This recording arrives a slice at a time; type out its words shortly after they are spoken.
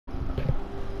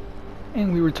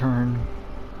And we return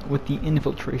with the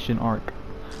infiltration arc.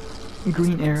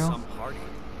 Green Arrow. Some party.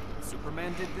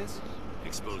 Superman did this?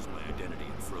 Exposed my identity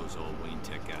and froze all Wayne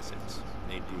Tech assets.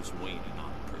 Made Bruce Wayne an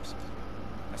odd person.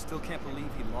 I still can't believe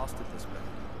he lost it this way,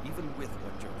 even with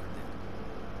what Joker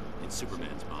did. In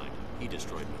Superman's mind, he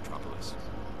destroyed Metropolis.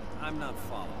 I'm not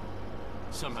following.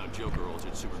 Somehow Joker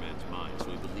altered Superman's mind,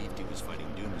 so he believed he was fighting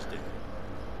Doomsday.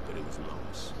 But it was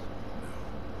Lois.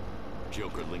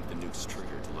 Joker linked the nuke's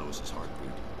trigger to Lois's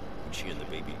heartbeat. When she and the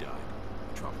baby died,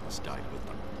 Metropolis died with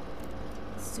them.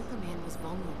 Superman was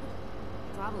vulnerable.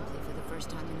 Probably for the first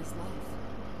time in his life.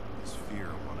 His fear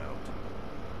won out.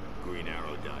 Green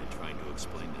Arrow died trying to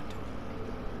explain that to him.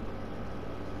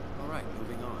 Alright,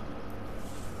 moving on.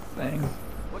 Bang.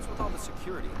 What's with all the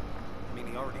security? I mean,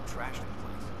 he already trashed the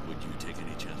place. Would you take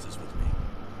any chances with me?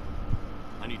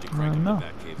 I need to crank No, up the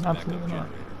Batcave's backup absolutely not.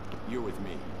 generator. You're with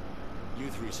me. You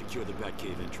three secure the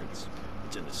Batcave entrance.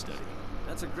 It's in the study.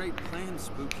 That's a great plan,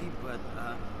 Spooky, but,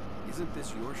 isn't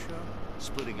this your show?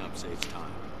 Splitting up saves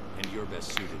time, and you're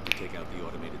best suited to take out the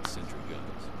automated sentry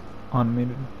guns.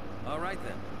 Automated. Alright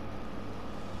then.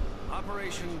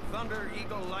 Operation Thunder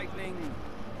Eagle Lightning,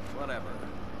 whatever,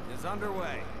 is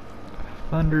underway.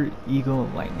 Thunder Eagle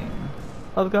Lightning.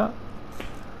 I've got.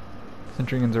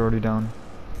 Sentry guns are already down.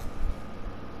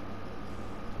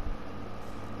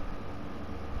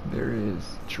 There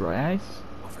is dry ice?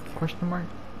 Question mark?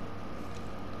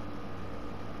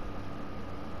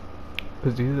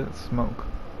 Cause do you hear that smoke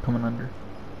coming under?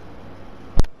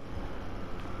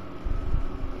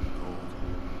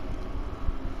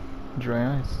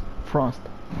 Dry ice. Frost.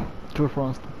 Tour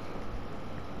frost.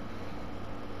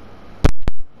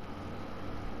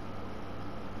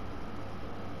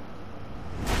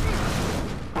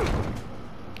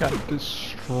 Got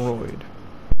destroyed.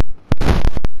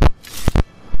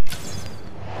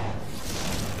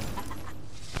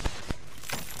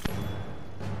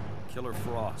 Killer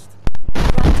Frost.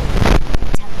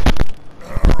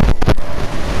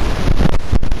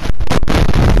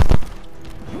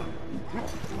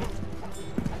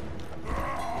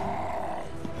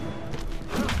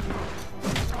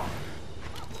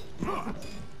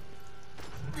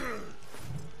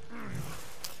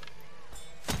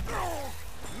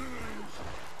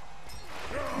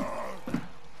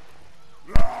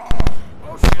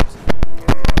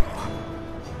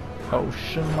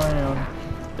 Ocean man,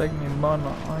 take me by the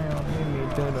iron, lead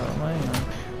me to the land.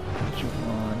 But you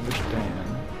understand.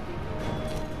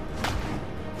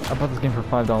 I bought this game for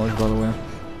 $5 by the way.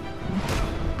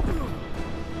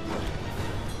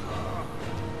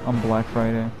 On Black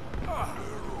Friday.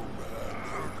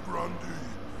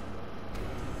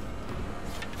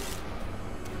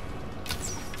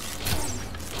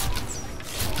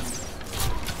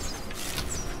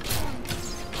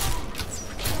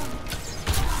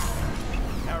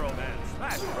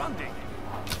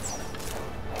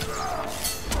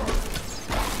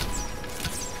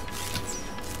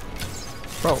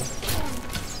 Bro.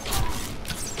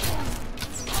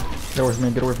 Get away from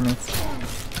me, get away from me.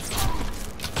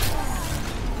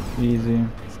 Easy.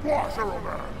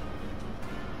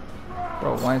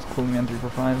 Bro, why is Cooling Man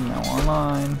 345 now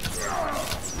online?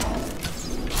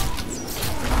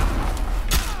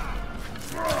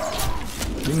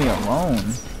 Leave me alone.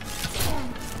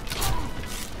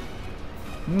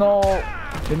 No!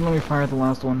 Didn't let me fire the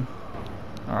last one.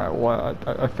 Alright, well,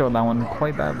 I failed that one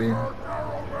quite badly.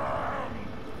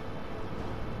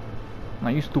 Now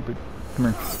you stupid.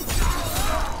 Come here.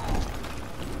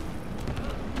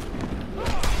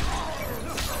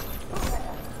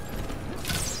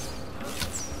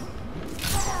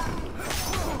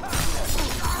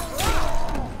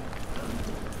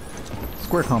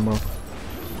 Square combo.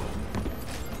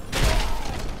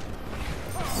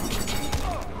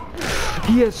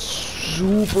 He has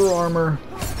super armor.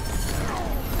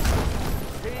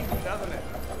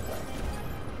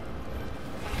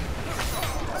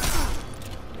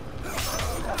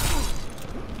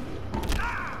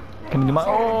 Can you do my—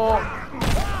 oh!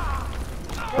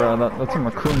 Bro, that's some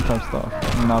recruiting type stuff.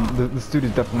 Nah, this dude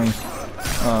is definitely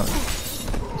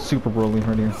super Broly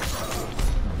right here.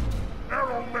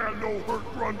 Arrow Man no hurt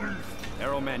Grundy.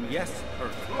 Arrow Man, yes,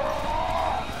 hurt.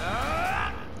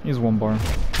 He's one bar.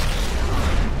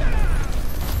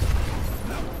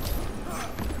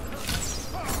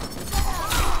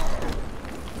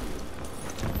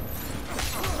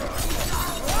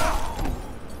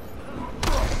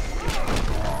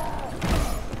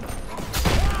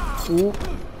 Ooh.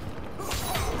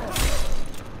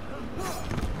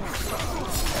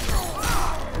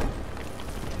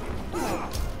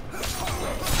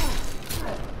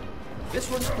 This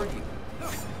one's for you.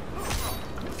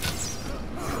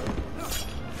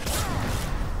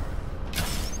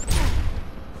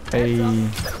 Hey.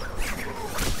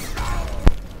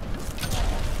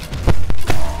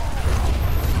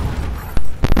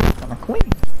 Kinda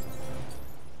clean.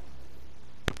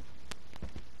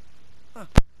 Huh.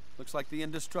 Looks like the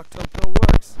indestructible pill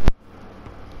works.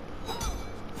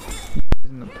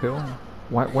 Isn't the pill?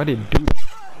 Why did it do that?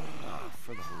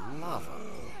 For the love of...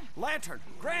 Lantern!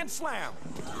 Grand Slam!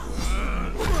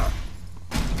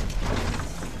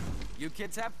 You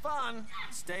kids have fun.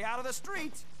 Stay out of the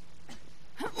streets.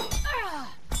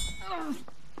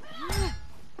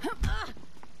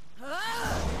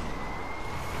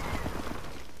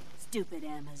 Stupid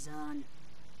Amazon.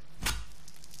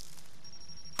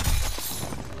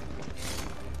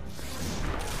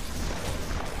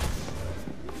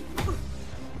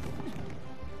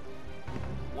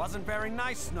 Wasn't very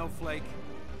nice, Snowflake.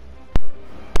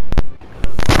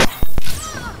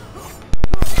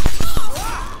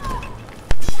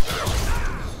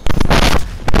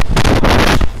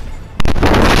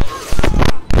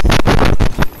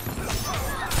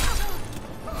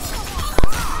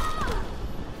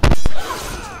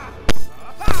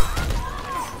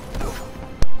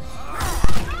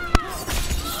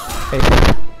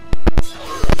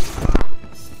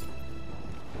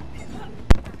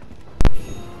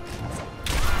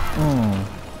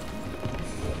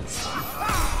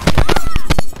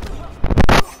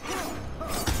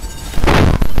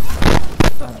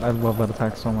 I love that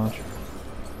attack so much.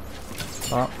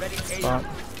 Stop, stop,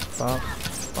 stop,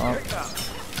 stop.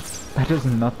 That does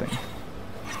nothing.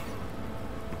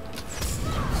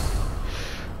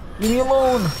 Leave me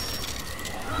alone!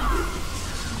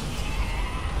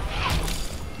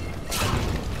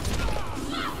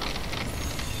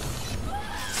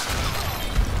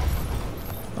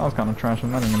 That was kind of trash,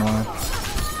 I'm not even gonna lie.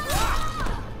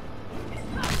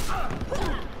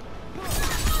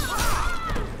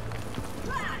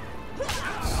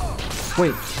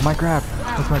 Wait, my grab.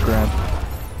 What's my grab?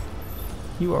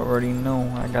 You already know.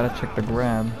 I gotta check the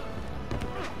grab.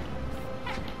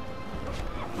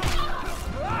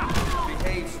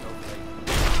 Behave, Snowflake.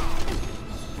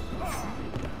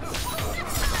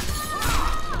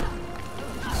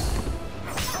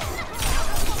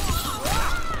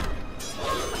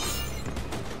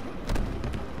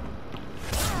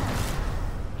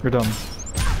 You're done.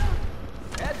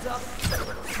 Heads up.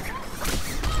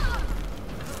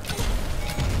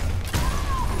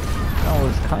 That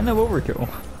was kind of overkill.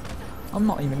 I'm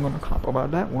not even gonna cop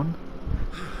about that one.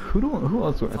 Who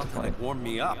else would I have to fight? Warm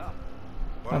me up.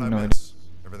 I have no idea.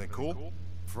 Everything cool?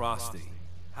 Frosty.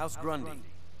 How's Grundy?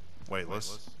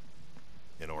 Weightless?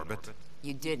 In orbit?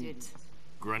 You didn't.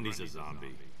 Grundy's a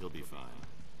zombie. He'll be fine.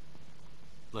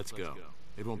 Let's go.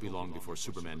 It won't be long before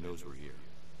Superman knows we're here.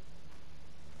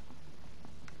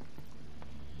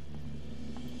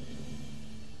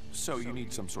 So you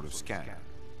need some sort of scanner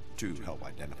to help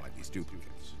identify these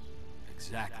duplicates.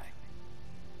 Exactly.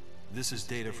 This is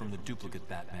data from the duplicate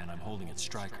Batman I'm holding at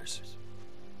Stryker's.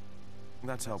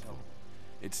 That's helpful.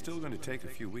 It's still going to take a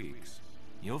few weeks.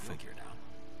 You'll figure it out.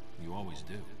 You always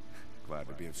do. Glad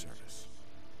to be of service.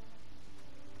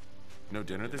 No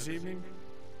dinner this evening?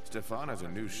 Stefan has a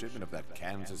new shipment of that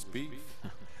Kansas beef.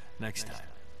 Next time.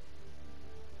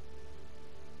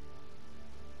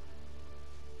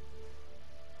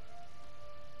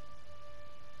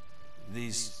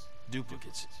 These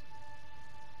duplicates.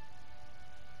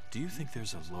 Do you think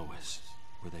there's a Lois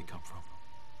where they come from?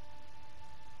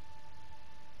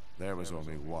 There was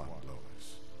only one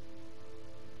Lois.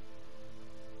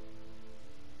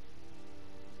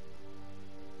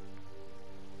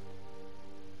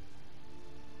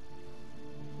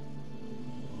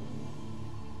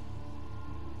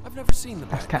 I've never seen the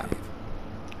That's Cap. Batcave.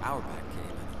 Our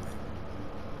Batcave, anyway.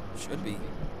 Should be.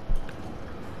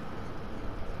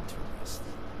 Interesting.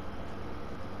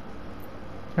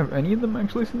 Have any of them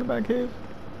actually seen the Batcave?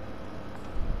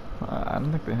 I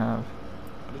don't think they have.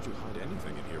 How did you hide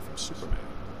anything in here from Superman?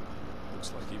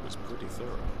 Looks like he was pretty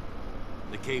thorough.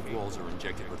 The cave walls are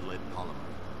injected with lead polymer.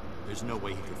 There's no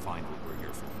way he could find what we're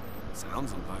here for.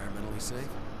 Sounds environmentally safe.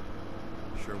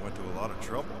 Sure went to a lot of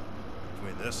trouble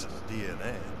between this and the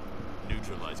DNA.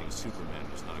 Neutralizing Superman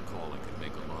was not a call I could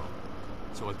make alone.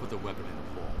 So I put the weapon in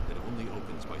a vault that only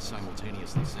opens by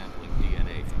simultaneously sampling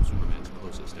DNA from Superman's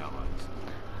closest allies.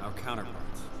 Our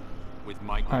counterparts. With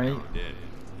Mike All right. now dead,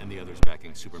 and the others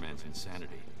backing Superman's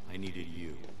insanity, I needed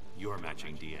you. Your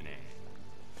matching DNA.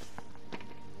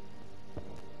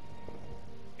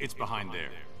 It's behind there.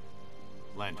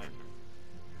 Lantern.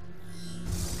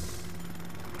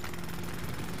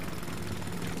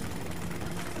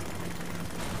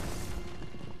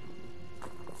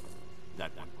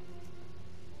 That one.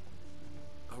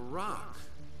 A rock.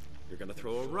 You're gonna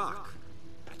throw a rock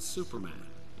at Superman.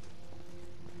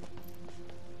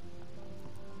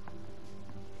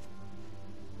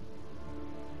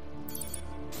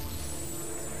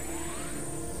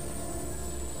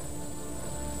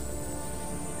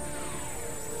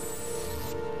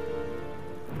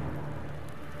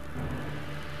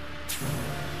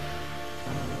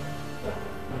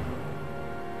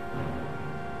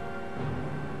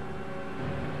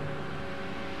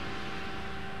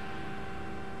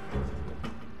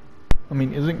 I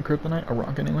mean, isn't kryptonite a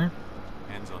rock anyway?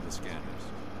 Hands on the scanners.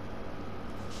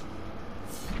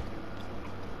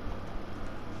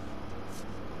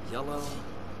 Yellow.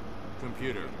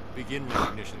 Computer, begin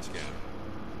recognition scan.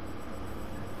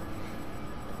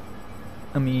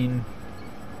 I mean,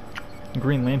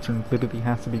 Green Lantern literally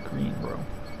has to be green, bro.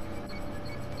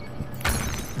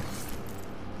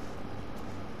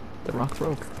 The rock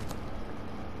broke.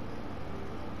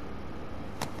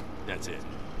 That's it.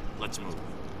 Let's move.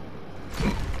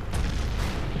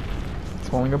 It's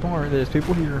falling apart. There's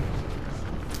people here.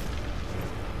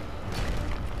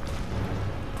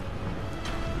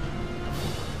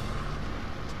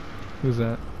 Who's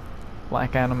that?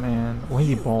 Black Adam and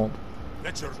Lady Bolt.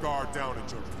 Let your guard down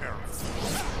at your parents.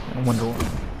 And Wonder Woman.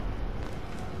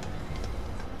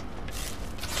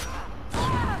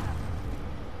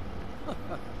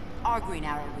 Our Green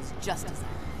Arrow was just as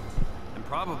accurate. And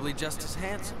probably just as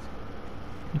handsome.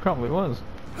 He probably was.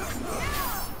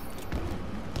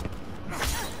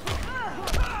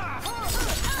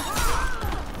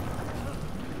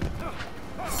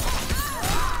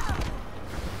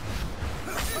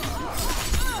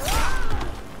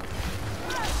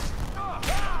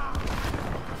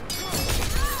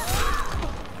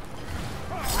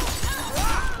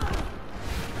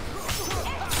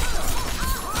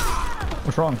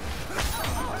 What's wrong?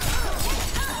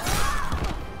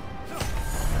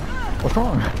 What's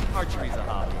wrong? Archery's a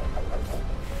hobby.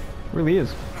 Really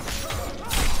is.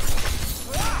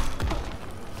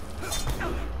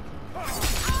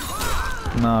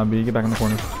 Nah, B, get back in the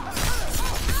corner.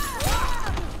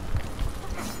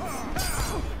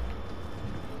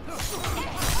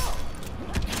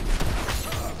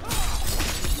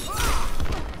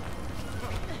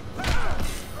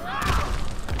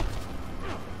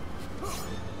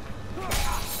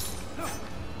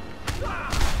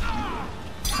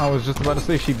 I was just about to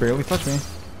say she barely touched me.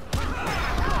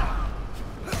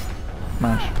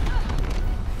 Smash.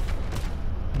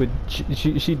 But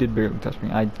she did barely touch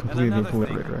me. I completely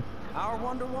obliterated her. Our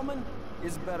Wonder Woman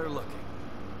is better looking.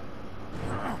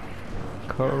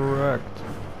 Correct.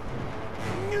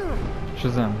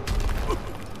 Shazam.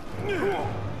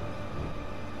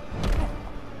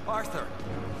 Arthur.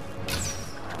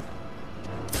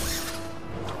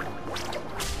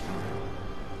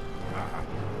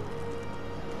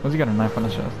 Why's he got a knife on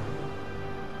his chest?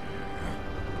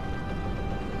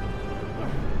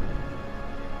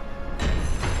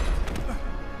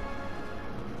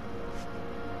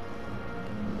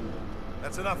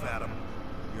 That's enough, Adam.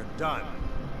 You're done.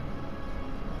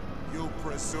 You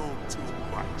presume too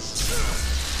much.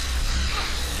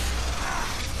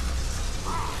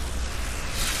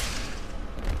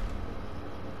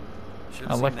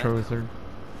 Electro Wizard.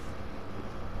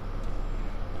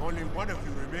 Only one of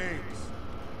you remains.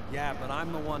 Yeah, but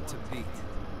I'm the one to beat.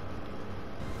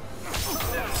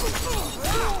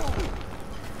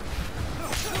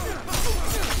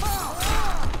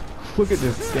 Look at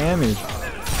this damage.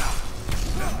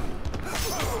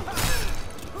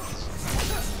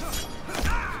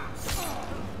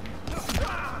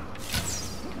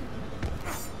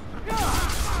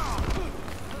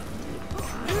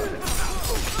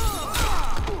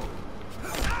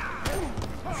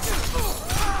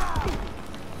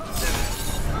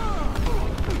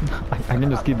 I can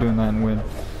just keep doing that and win.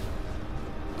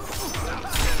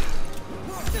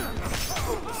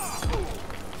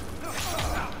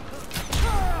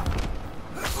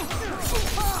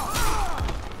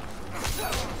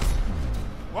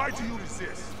 Why do you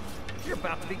resist? You're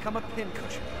about to become a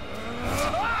pincushion.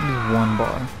 Just one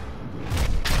bar.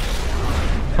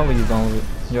 Probably use all of it.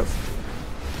 Yep.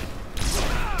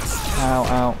 Ow,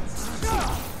 ow.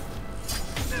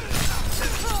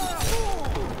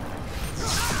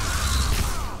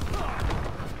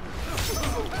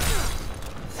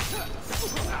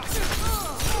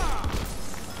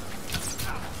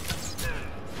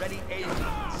 Ready, aim.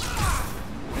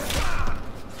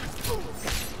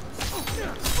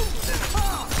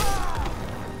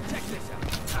 Check this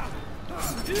out.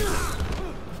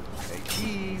 Say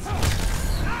cheese.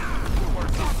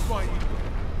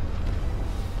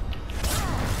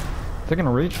 Is it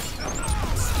gonna reach?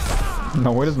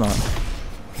 No, it is not.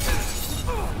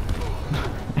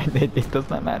 It does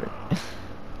not matter.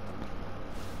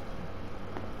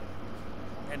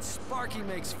 And Sparky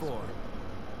makes 4.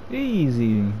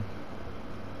 Easy.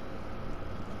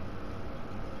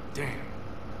 Damn.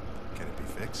 Can it be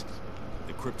fixed?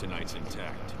 The kryptonite's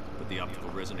intact, but the optical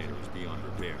resonator is beyond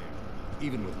repair.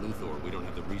 Even with Luthor, we don't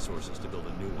have the resources to build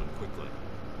a new one quickly.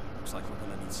 Looks like we're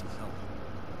gonna need some help.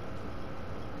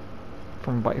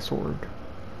 From Visorg.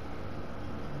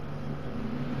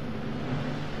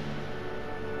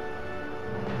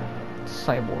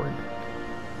 Cyborg.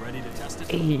 Ready to test it?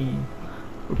 Hey,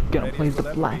 we're gonna play the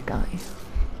black guy.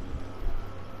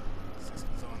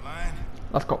 Systems online.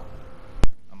 Let's go.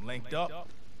 I'm linked up.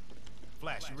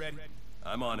 Flash, you ready?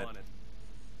 I'm on it.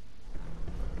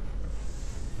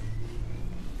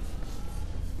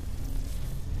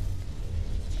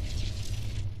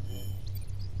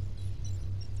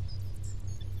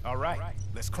 All right,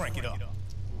 let's crank it up.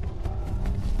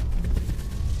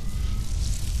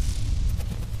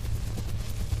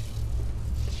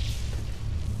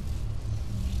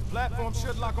 Platform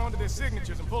should lock onto their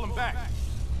signatures and pull them back.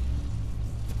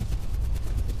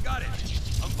 Got it.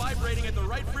 I'm vibrating at the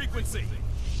right frequency.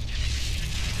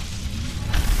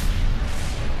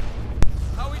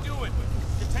 How we doing?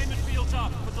 Containment field's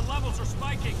up, but the levels are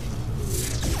spiking.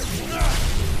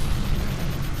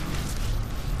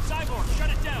 Cyborg, shut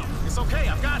it down. It's okay,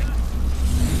 I've got it.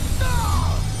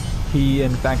 He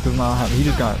in fact does not have. He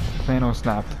just got Thanos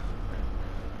snapped.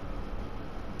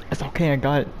 It's okay, I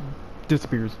got it.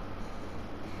 Disappears.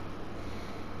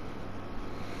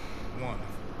 One.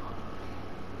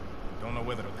 Don't know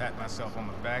whether to pat myself on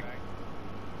the back,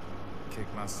 kick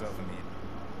myself in the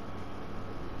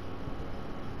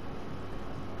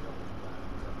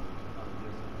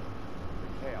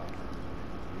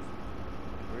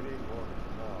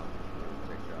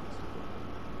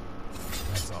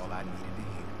That's all I needed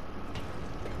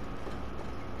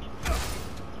to hear.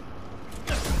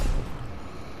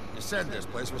 You said this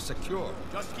place was secure.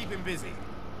 Just keep him busy.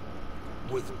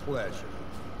 With pleasure.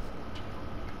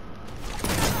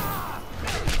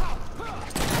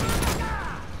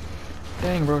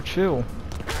 Dang, bro, chill.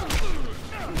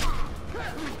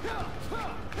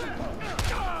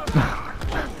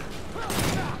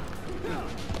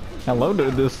 Hello,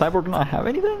 does Cyborg not have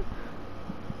anything?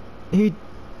 I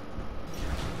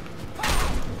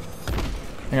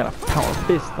got a power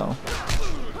fist though.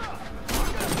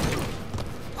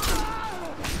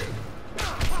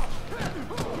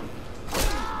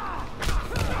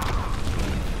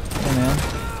 Hey man.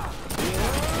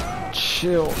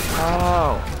 Chill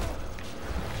out.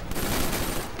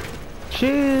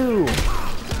 Chill.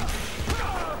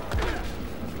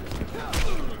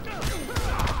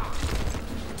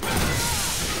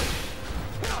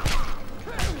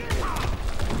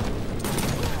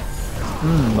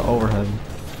 The overhead.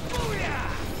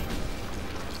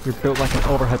 You're built like an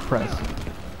overhead press.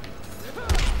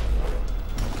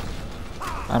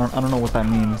 I don't know what that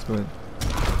means, but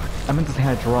I meant to say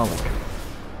hydraulic.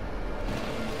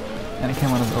 And it came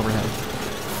out as overhead.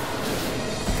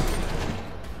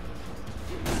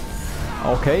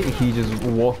 Okay, he just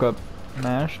woke up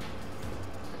mashed.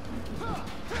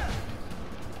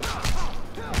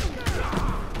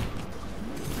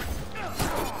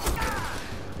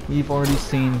 We've already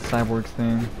seen Cyborg's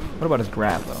thing. What about his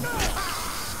grab though?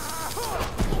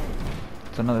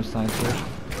 It's another side switch.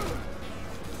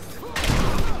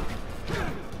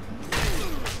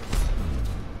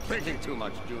 Thinking too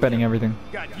much, Junior. Betting everything.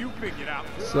 Got you figured out.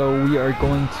 So we are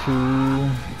going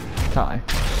to tie.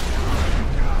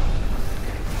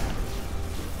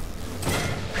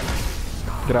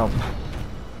 Get out.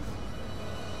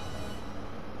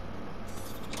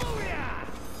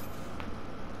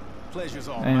 Pleasure's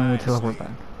all And we mine, teleport Slade.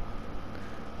 back.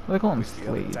 What do they call him? Wish the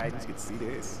other Slade. Titans could see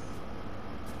this.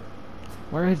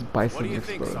 Where are his biceps What do you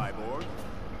think, explode? Cyborg?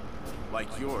 Like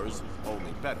yours,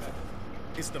 only better.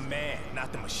 It's the man,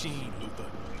 not the machine, Luthor.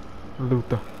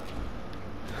 Luther.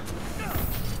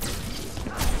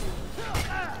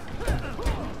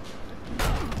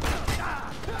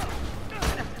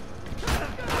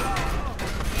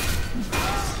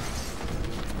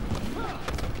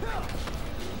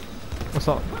 What's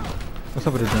up? What's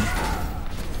up with it then?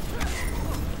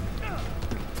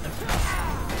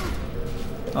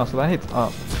 Oh, so that hits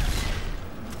up.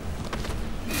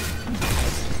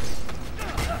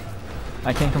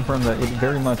 I can confirm that it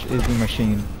very much is the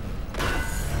machine.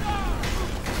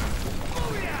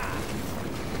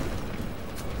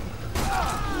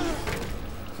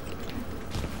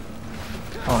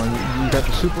 Oh, you got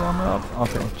your super armor up?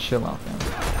 Okay, chill out then.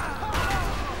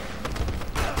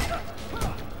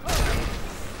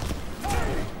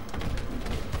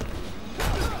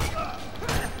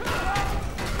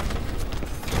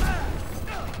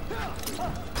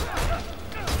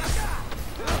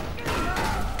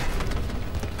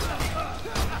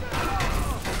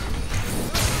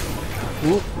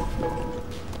 Whoop.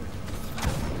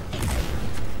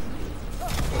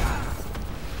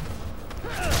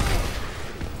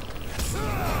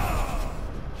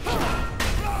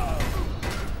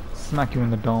 Smack you in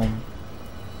the dome.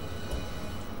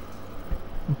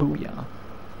 Booyah,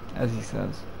 as he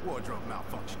says. Wardrobe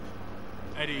malfunction.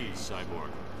 At ease, Cyborg.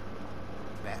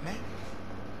 Batman?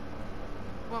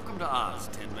 Welcome to Oz,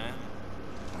 Tin Man.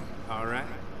 All right.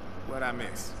 What'd I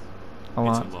miss? A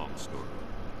lot. It's a long story.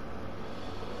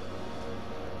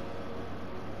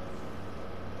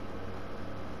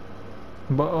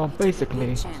 But basically,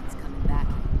 Big chance coming back.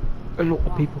 a lot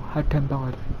of people had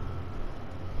 $10.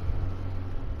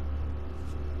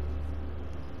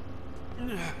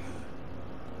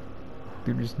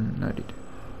 Dude just nutted.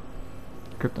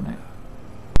 Kryptonite.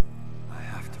 I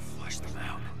have to flush them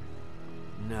out.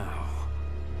 Now.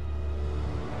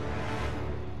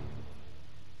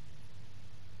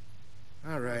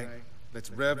 All right.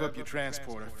 Let's rev up your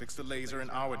transporter, fix the laser in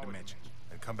our dimension.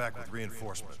 And come back with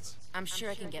reinforcements. I'm sure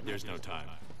I can get my... There's no time.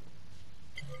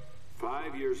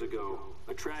 5 years ago,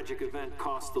 a tragic event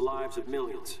cost the lives of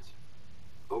millions.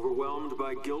 Overwhelmed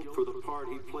by guilt for the part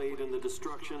he played in the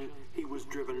destruction, he was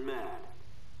driven mad.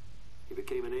 He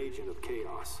became an agent of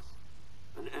chaos,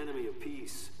 an enemy of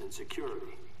peace and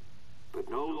security, but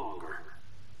no longer.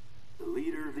 The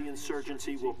leader of the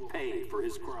insurgency will pay for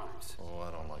his crimes. Oh,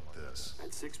 I don't like this.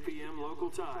 At 6 p.m. local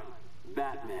time,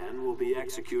 Batman will be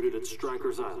executed at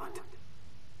Stryker's Island.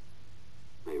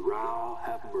 May Rao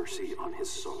have mercy on his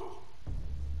soul.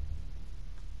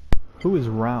 Who is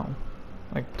Rao?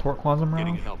 Like Torquazam Rao?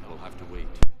 Getting help will have to wait.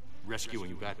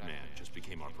 Rescuing Batman just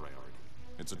became our priority.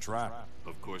 It's a trap.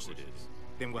 Of course it is.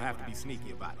 Then we'll have to be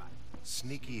sneaky about it.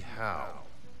 Sneaky how?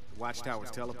 The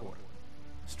Watchtower's teleporter.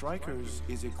 Stryker's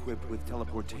is equipped with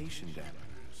teleportation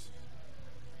dampeners.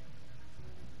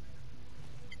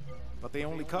 But they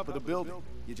only cover the building.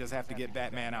 You just have to get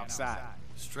Batman outside.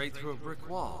 Straight through a brick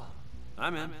wall.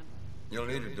 I'm in. You'll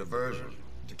need a diversion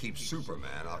to keep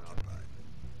Superman occupied.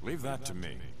 Leave that to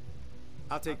me.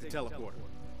 I'll take the teleporter.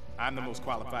 I'm the most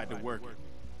qualified to work it.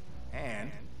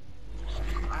 And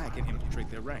I can infiltrate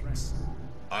their ranks.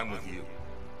 I'm with you.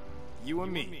 You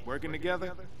and me, working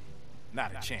together?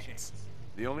 Not a chance.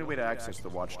 The only way to access the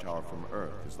Watchtower from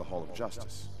Earth is the Hall of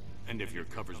Justice. And if your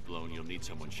cover's blown, you'll need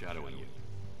someone shadowing you.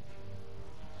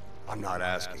 I'm not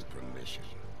asking permission.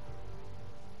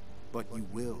 But you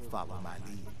will follow my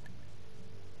lead.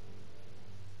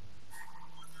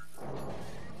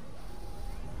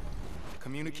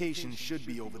 Communication should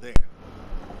be over there.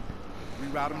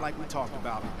 Reroute them like we talked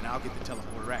about, and I'll get the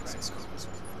teleporter access codes.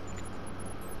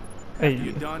 Hey. After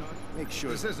you're done, make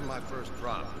sure This isn't my first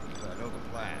drop, but I know the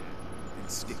plan. and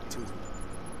stick to it.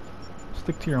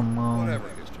 Stick to your mom. Whatever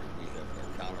history we have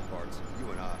with our counterparts,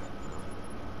 you and I.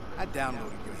 I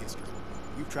downloaded your history.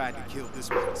 You tried to kill this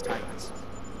man's Titans.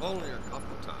 Only a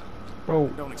couple times. Bro,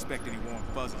 Don't expect any warm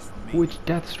fuzzies from me. which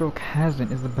Deathstroke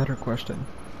hasn't is the better question.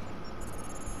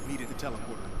 Meet at the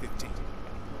teleporter in 15.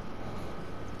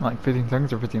 Like 15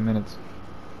 seconds or 15 minutes?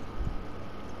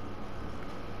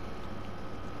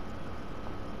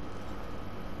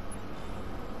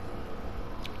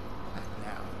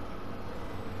 Now.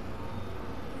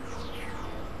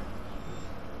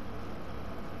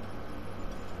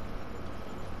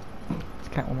 It's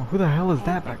Catwoman. Who the hell is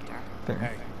that back there?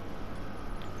 Hey.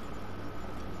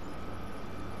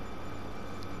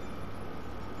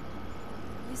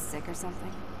 You sick or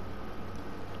something?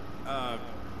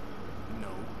 No.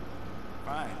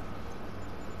 Fine.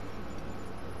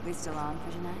 We still on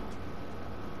for tonight?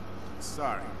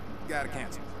 Sorry. Gotta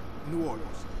cancel. New orders.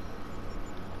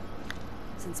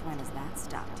 Since when has that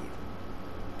stopped you?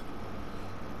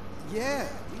 Yeah,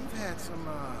 we've had some,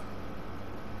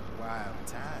 wild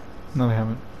times. No, they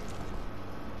haven't.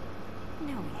 No,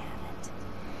 we haven't.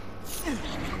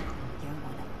 You're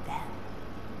one of them.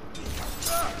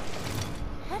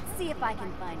 Let's see if I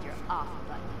can find your off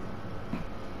button.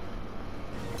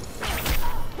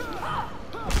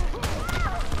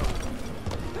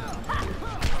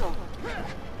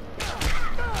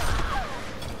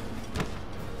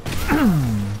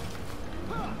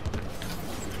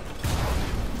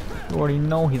 You already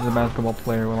know he's a basketball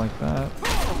player like that.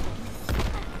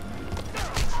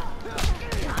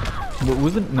 But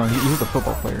was it? No, he was a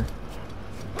football player.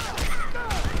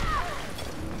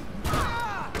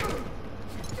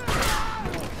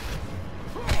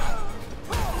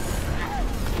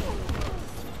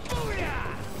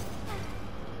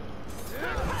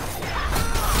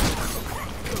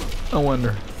 No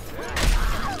wonder.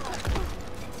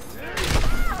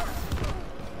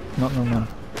 No.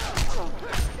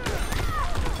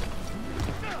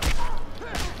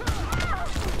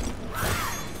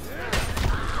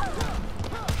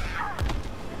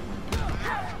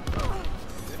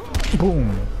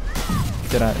 Boom.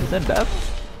 Did I? Is that death?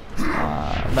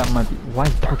 That might be. Why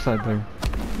is Darkseid there?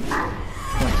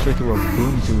 Went straight through a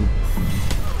boom tube.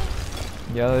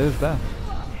 Yeah, that is death.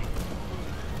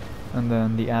 And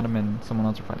then the Atom and someone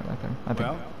else are fighting right there. I think.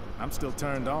 Well, I'm still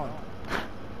turned on.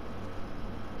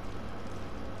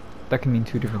 That can mean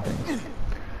two different things.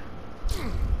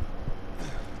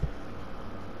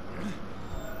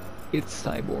 It's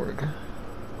Cyborg.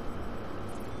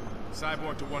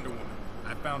 Cyborg to Wonder Woman.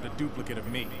 I found a duplicate of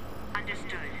me.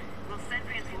 Understood. We'll send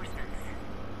reinforcements.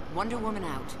 Wonder Woman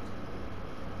out.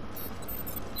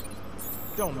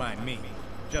 Don't mind me.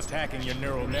 Just hacking your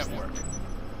neural network.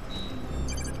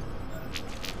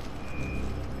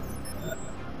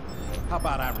 How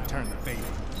about I return the favor?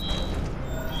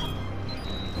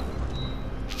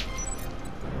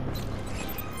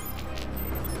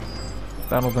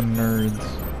 Battle the nerds.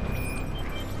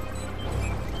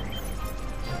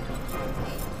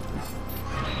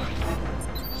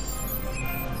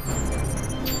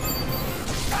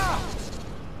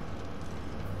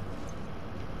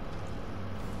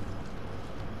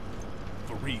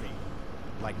 For real.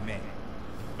 Like men.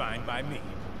 Fine by me.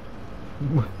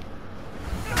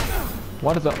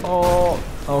 What is that? Oh,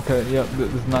 okay, yeah,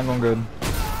 this is not going good.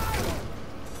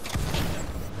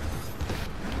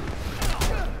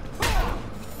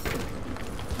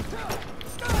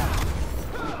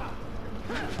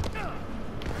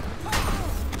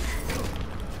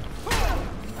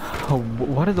 Oh,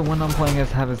 why does the one I'm playing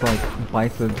as have his, like,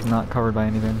 biceps not covered by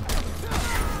anything?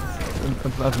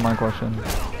 That's my question.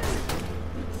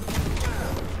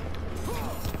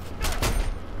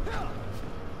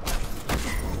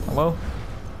 Hello?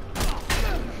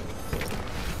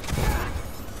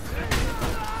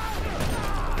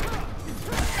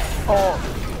 Oh,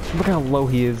 look how low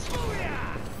he is.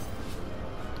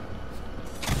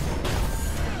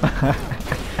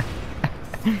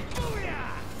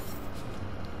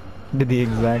 Did the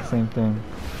exact same thing.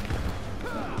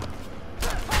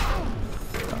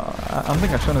 I don't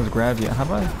think I've shown his grab yet. How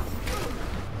do I?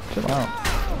 Chill out.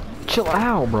 Chill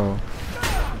out, bro.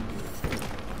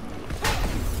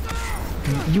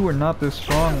 You were not this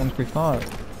strong once we fought.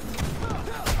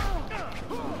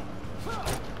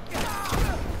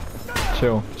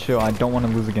 Chill, chill. I don't want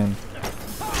to lose again.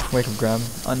 Wake up, grab.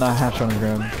 No, I have shown his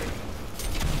grab.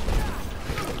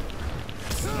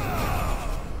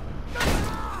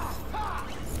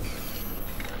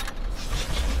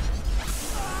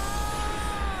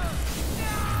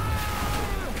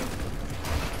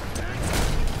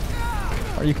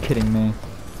 Are you kidding me?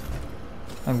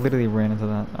 I literally ran into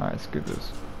that. Alright, screw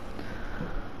this.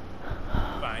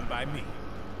 Fine by me.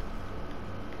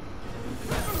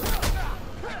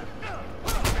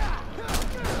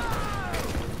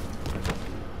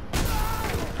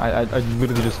 I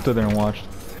literally just stood there and watched.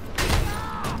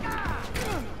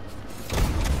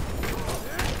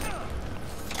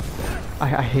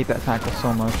 I hate that tackle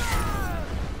so much.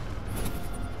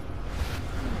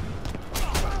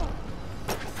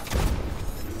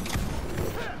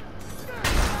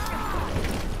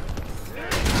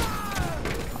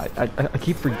 I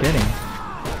keep forgetting.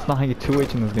 It's not how you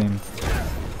 2H in this game.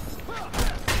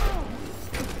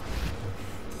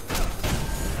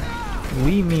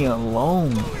 Leave me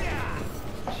alone.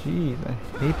 Jeez, I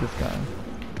hate this guy.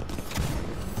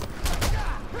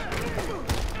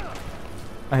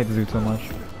 I hate this dude so much.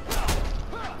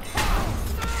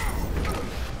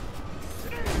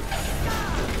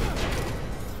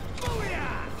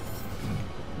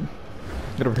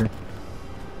 Get over here.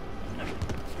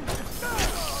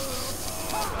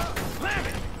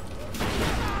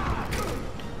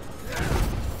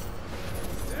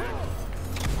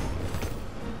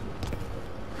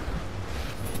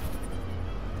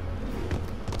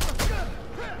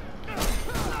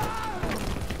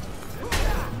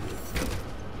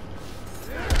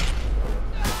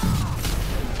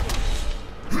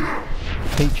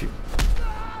 Hate you.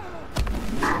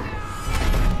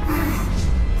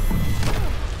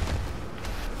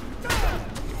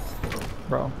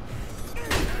 Bro.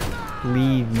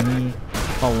 Leave me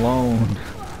alone.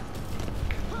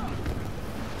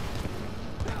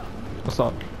 What's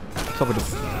up? What's up with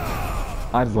this?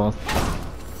 I just lost.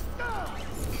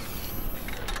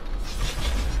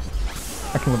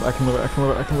 I can live it, I can live it, I can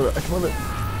live it, I can live it, I can live it.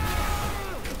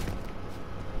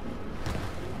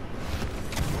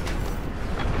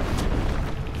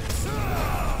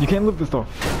 You can't live this though.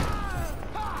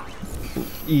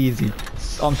 Easy.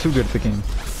 I'm too good at the game.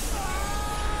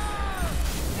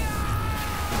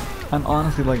 I'm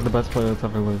honestly like the best player that's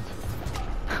ever lived.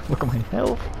 Look at my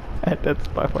health. That's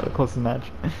by far the closest match.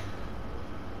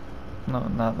 No,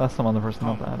 that's some other person,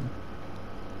 not Adam.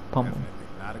 Pummel.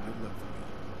 Not a good look for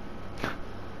me.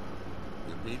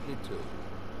 You beat me too.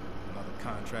 Another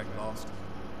contract lost.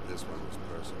 This one was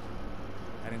personal.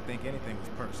 I didn't think anything was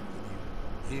personal with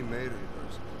you. He made it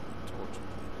personal and tortured me.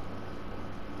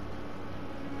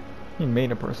 He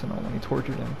made it personal when he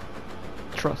tortured him.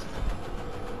 Trust.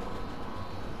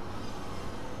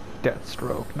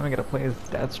 Deathstroke. Now we gotta play as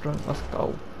Deathstroke. Let's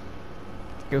go.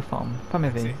 Go farm. Come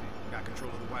That's here. it. Got control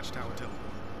of the Watchtower teleport.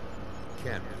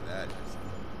 Can't be that easy.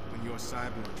 When your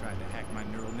cyborg tried to hack my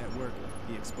neural network,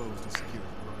 he exposed the security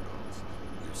protocols.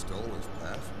 You stole his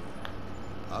password.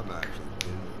 I'm actually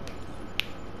in.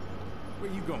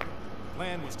 Where you going? The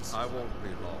plan was to. I won't be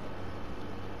long.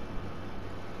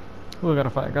 Ooh, gotta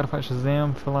fight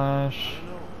Shazam, Flash.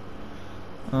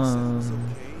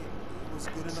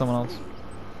 Someone else.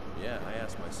 Yeah, I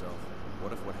asked myself,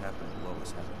 what if what happened to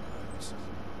Lois happened to us? It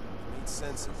made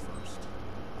sense at first.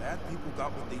 Bad people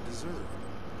got what they deserved.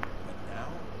 But now?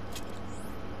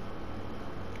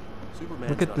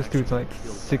 Superman's Look at not this dude's actually like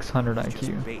killed 600 Batman, he's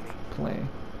just IQ. bait. Play.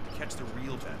 Catch the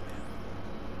real Batman.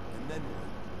 And then what?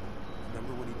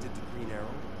 Remember what he did to Green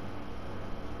Arrow?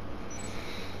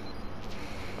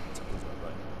 Something's not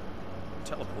right.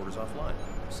 Teleporter's offline.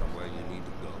 Somewhere you need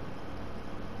to go.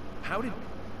 How did...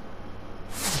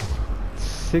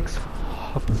 6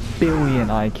 billion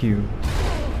IQ.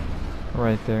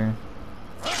 Right there.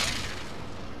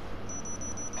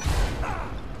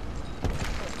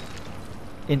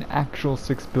 In actual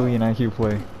 6 billion IQ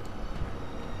play.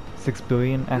 6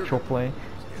 billion actual play.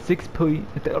 6 billion.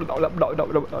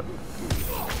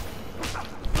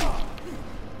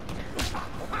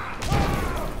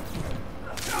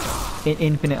 In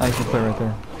infinite IQ play right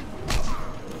there.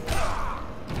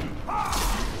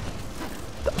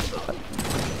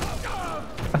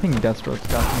 I think Deathstroke's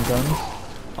got some guns.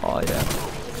 Oh yeah.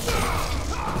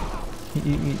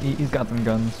 He's got some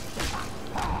guns.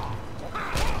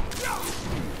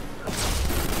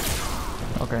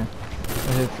 Okay.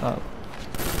 It hits up.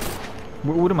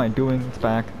 What am I doing? It's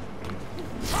back.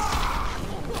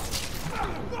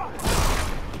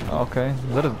 Okay.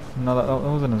 Is that a... No, that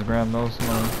wasn't his grab. That was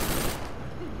someone else.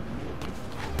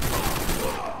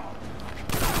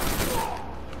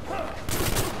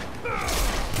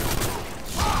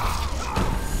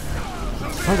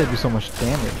 Why did they do so much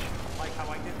damage? Like how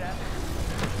I did that?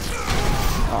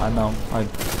 No,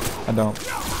 I don't.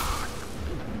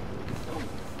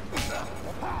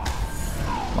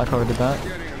 Like how I did that?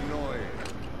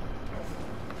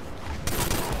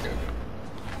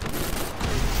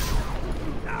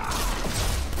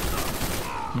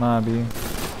 Maybe.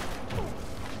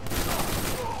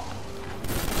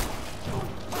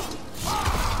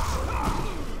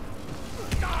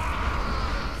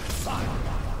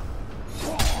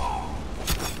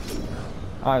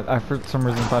 I for some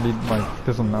reason thought he'd like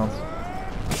do something else.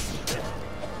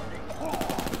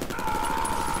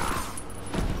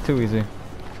 Too easy.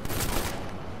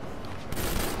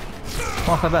 Come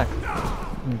on, fight back.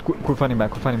 Quit fighting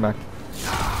back. Quit fighting back.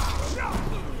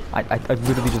 I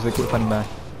literally just said quit fighting back.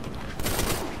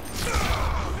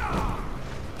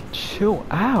 Chill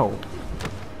out.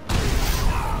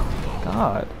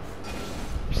 God,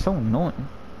 you're so annoying.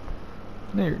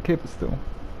 No, you're a kid still.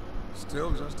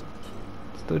 Still just a kid.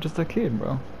 Still just a kid,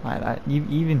 bro.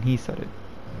 Even he said it.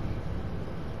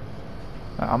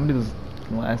 I'm gonna do this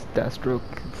last Deathstroke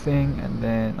thing, and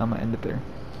then I'm gonna end it there.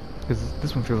 Because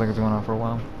this one feels like it's going on for a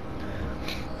while.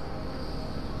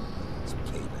 It's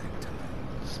payback time.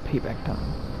 It's payback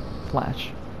time.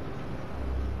 Flash.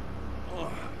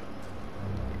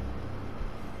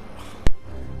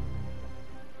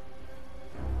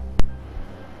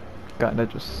 God, I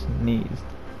just sneezed.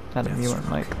 Had a viewer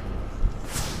mic.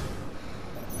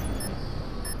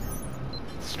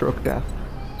 Stroke death.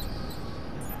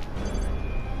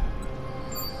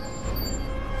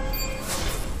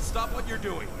 Stop what you're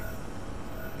doing.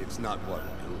 It's not what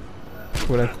I'm doing.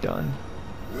 What I've done.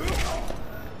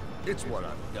 It's what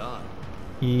I've done.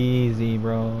 Easy,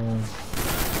 bro.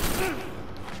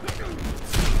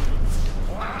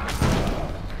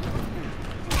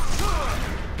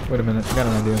 Wait a minute, I got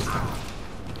an idea.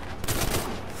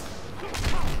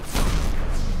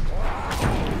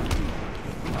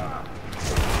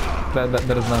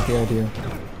 That is not the idea.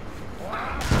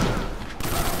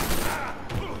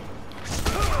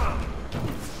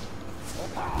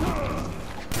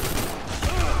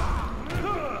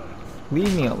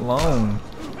 Leave me alone.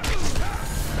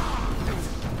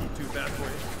 Too bad for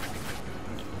you.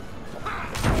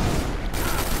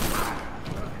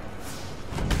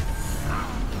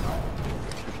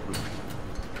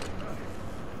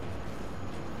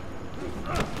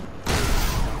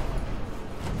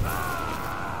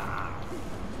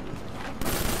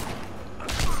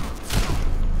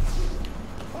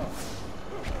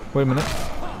 Wait a minute.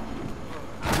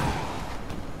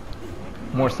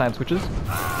 More side switches.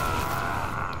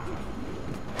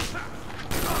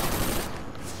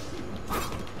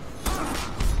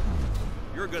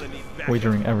 You're gonna need backup.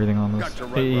 Wagering everything on this.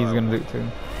 He's gonna do it too.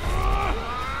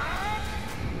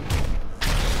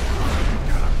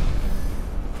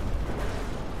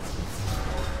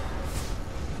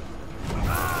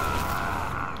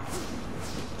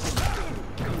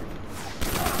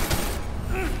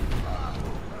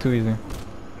 Too easy.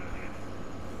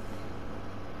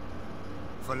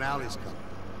 Finale's coming,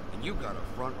 and you got a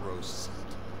front row seat.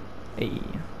 Hey.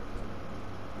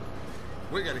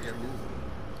 We gotta get moving.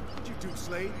 What you do,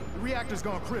 Slade? The reactor's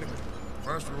gone critical.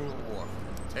 First rule of warfare: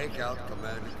 take out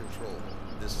command and control.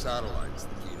 This satellite's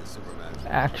the key to Superman's.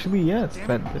 Actually, yes,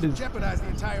 Damn that is. jeopardize the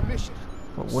entire mission.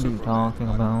 But what are you talking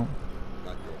about?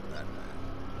 Not your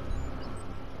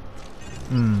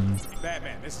Hmm. Batman.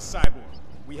 Batman, this is Cyborg.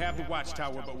 We have the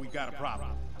watchtower, but we got a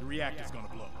problem. The reactor's gonna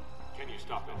blow. Can you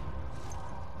stop it?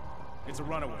 It's a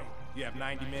runaway. You have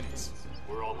 90 minutes.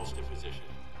 We're almost in position.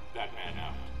 Batman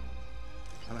out.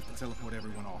 I'll have to teleport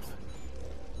everyone off.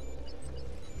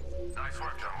 Nice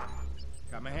work, gentlemen.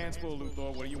 Got my hands full,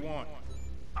 Luthor. What do you want?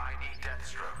 I need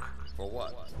Deathstroke. For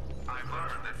what? I've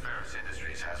learned that Ferris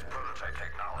Industries has prototype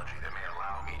technology that may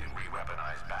allow me to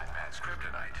re-weaponize Batman's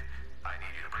kryptonite. I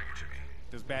need you to bring it to me.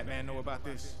 Does Batman know about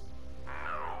this?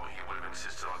 No, he would have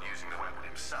insisted on using the weapon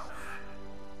himself.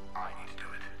 I need to do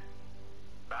it.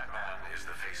 Batman is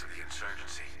the face of the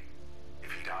insurgency.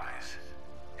 If he dies,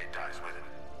 it dies with him.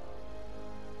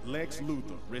 Lex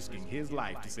Luthor risking his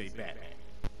life to save Batman.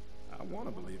 I want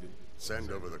to believe it.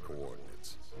 Send over the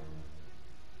coordinates.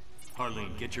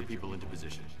 Harleen, get your people into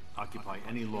position. Occupy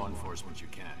any law enforcement you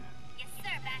can. Yes,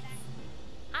 sir, Bats.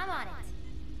 I'm on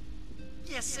it.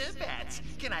 Yes, sir, Bats.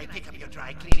 Can I pick up your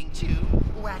dry cleaning too?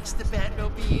 Wax the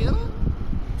Batmobile?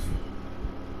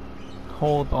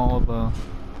 Hold all the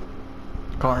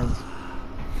cards.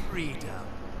 Freedom.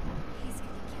 He's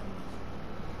gonna kill me.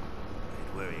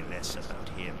 I'd worry less about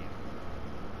him.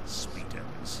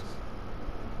 Sweetums.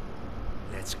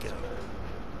 Let's go.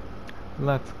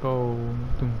 Let's go.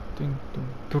 Dun, dun, dun,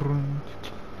 dun.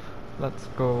 Let's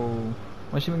go.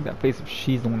 Why she make that face if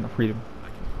she's the one that freed him? I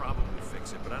can probably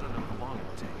fix it, but I don't know how long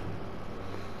it'll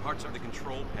take. Parts of the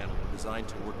control panel are designed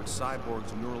to work with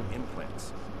Cyborg's neural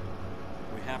implants.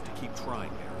 We have to keep trying,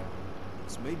 Harry.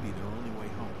 This may be their only way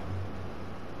home.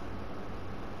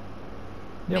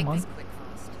 Yeah, Make man. this quick,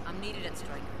 Frost. I'm needed at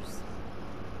Strikers.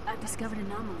 I've discovered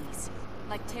anomalies.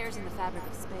 Like tears in the fabric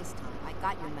of space-time. I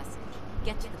got your message.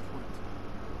 Get to the point.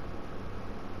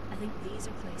 I think these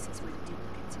are places where the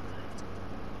duplicates arrived.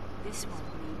 This one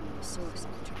may be the source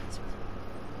of the transfer.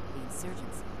 The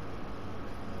insurgency.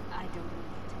 I don't know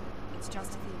it. It's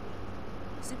just a theory.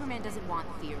 Superman doesn't want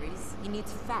theories. He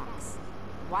needs facts.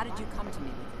 Why did you come to me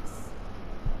with this?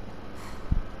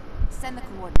 Send the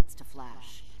coordinates to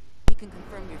Flash. He can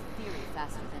confirm your theory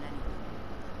faster than anyone.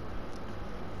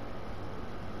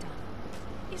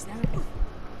 Is there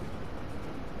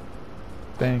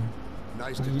Dang.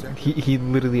 Nice He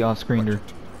literally off-screened her.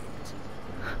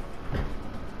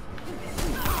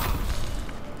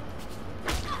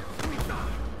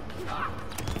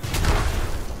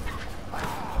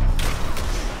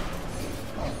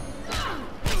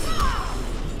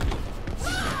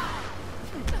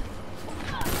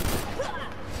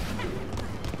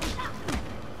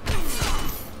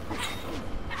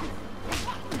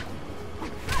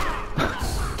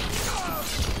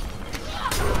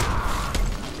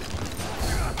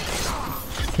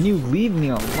 Can you leave me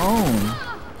alone?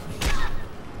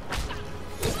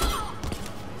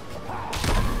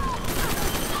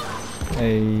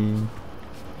 Hey.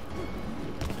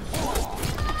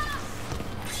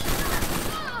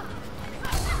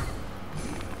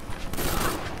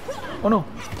 Oh no.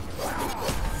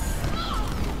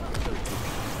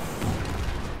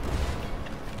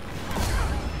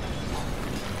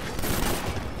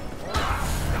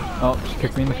 Oh, she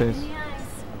kicked me in the face.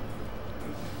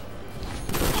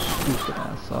 Stupid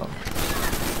ass up.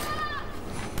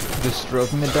 Just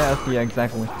stroking the death? Yeah,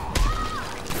 exactly.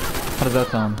 How does that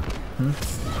sound? Hmm?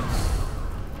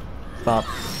 Stop.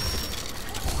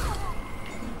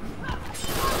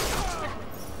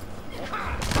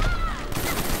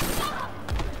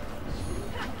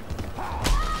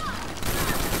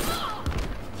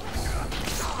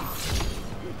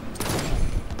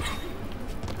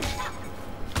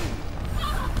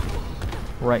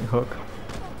 Right hook.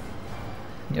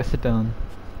 Yes, it done.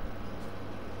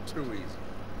 Too easy.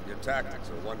 Your tactics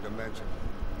are one-dimensional.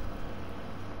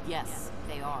 Yes,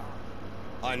 they are.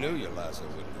 I knew your lasso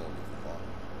wouldn't hold me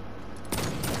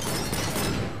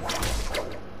for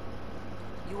long.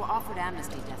 You were offered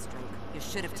amnesty, Deathstroke. You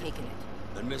should have taken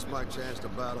it. And missed my chance to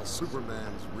battle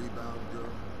Superman's rebound girl?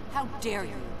 How dare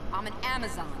you? I'm an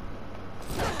Amazon.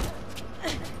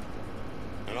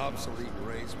 An obsolete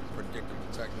race with predictable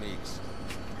techniques.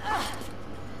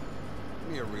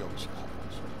 Give me a real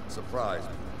challenge. Surprise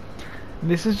me.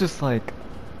 This is just like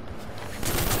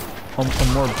a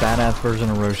more badass version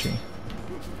of Roshi.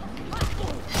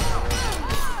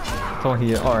 That's all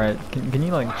he. Alright, can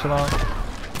you like chill out?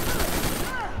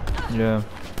 Yeah.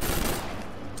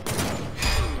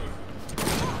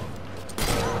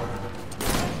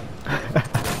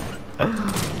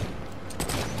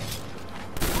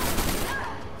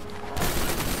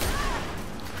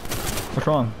 What's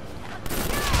wrong?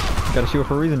 You gotta shoot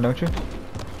for a reason, don't you?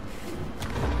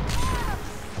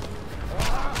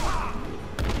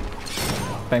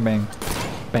 Bang bang.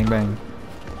 Bang bang.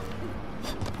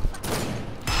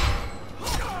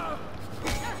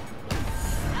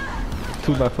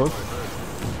 Two left hook.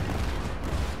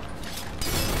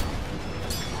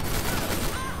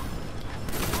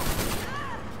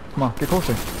 Come on, get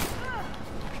closer.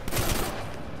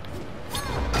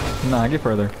 Nah, get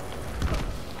further.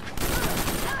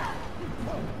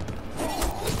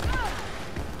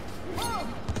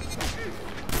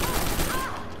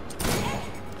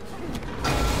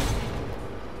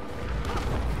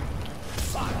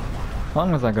 How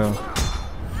long does that go?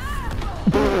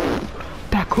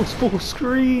 That goes full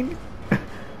screen!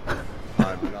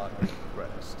 I'm not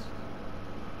impressed.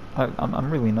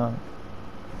 I'm really not.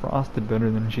 Frost did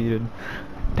better than she did.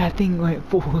 That thing went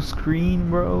full screen,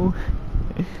 bro.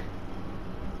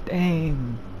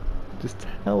 Dang. Just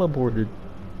teleported.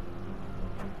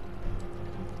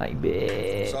 Like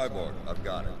bitch. Cyborg, I've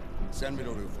got it. Send me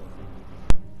to Rufo.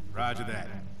 Roger that.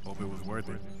 Hope it was worth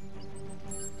it.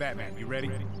 Batman, you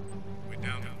ready? We're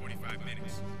down to 45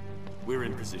 minutes. We're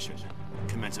in position.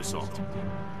 Commence assault.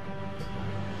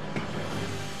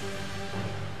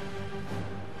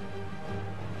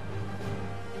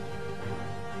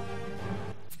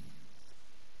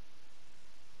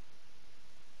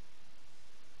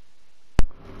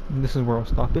 And this is where I'll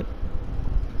stop it.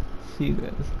 See you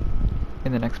guys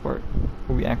in the next part,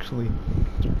 where we actually,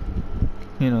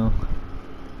 you know,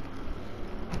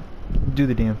 do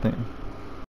the damn thing.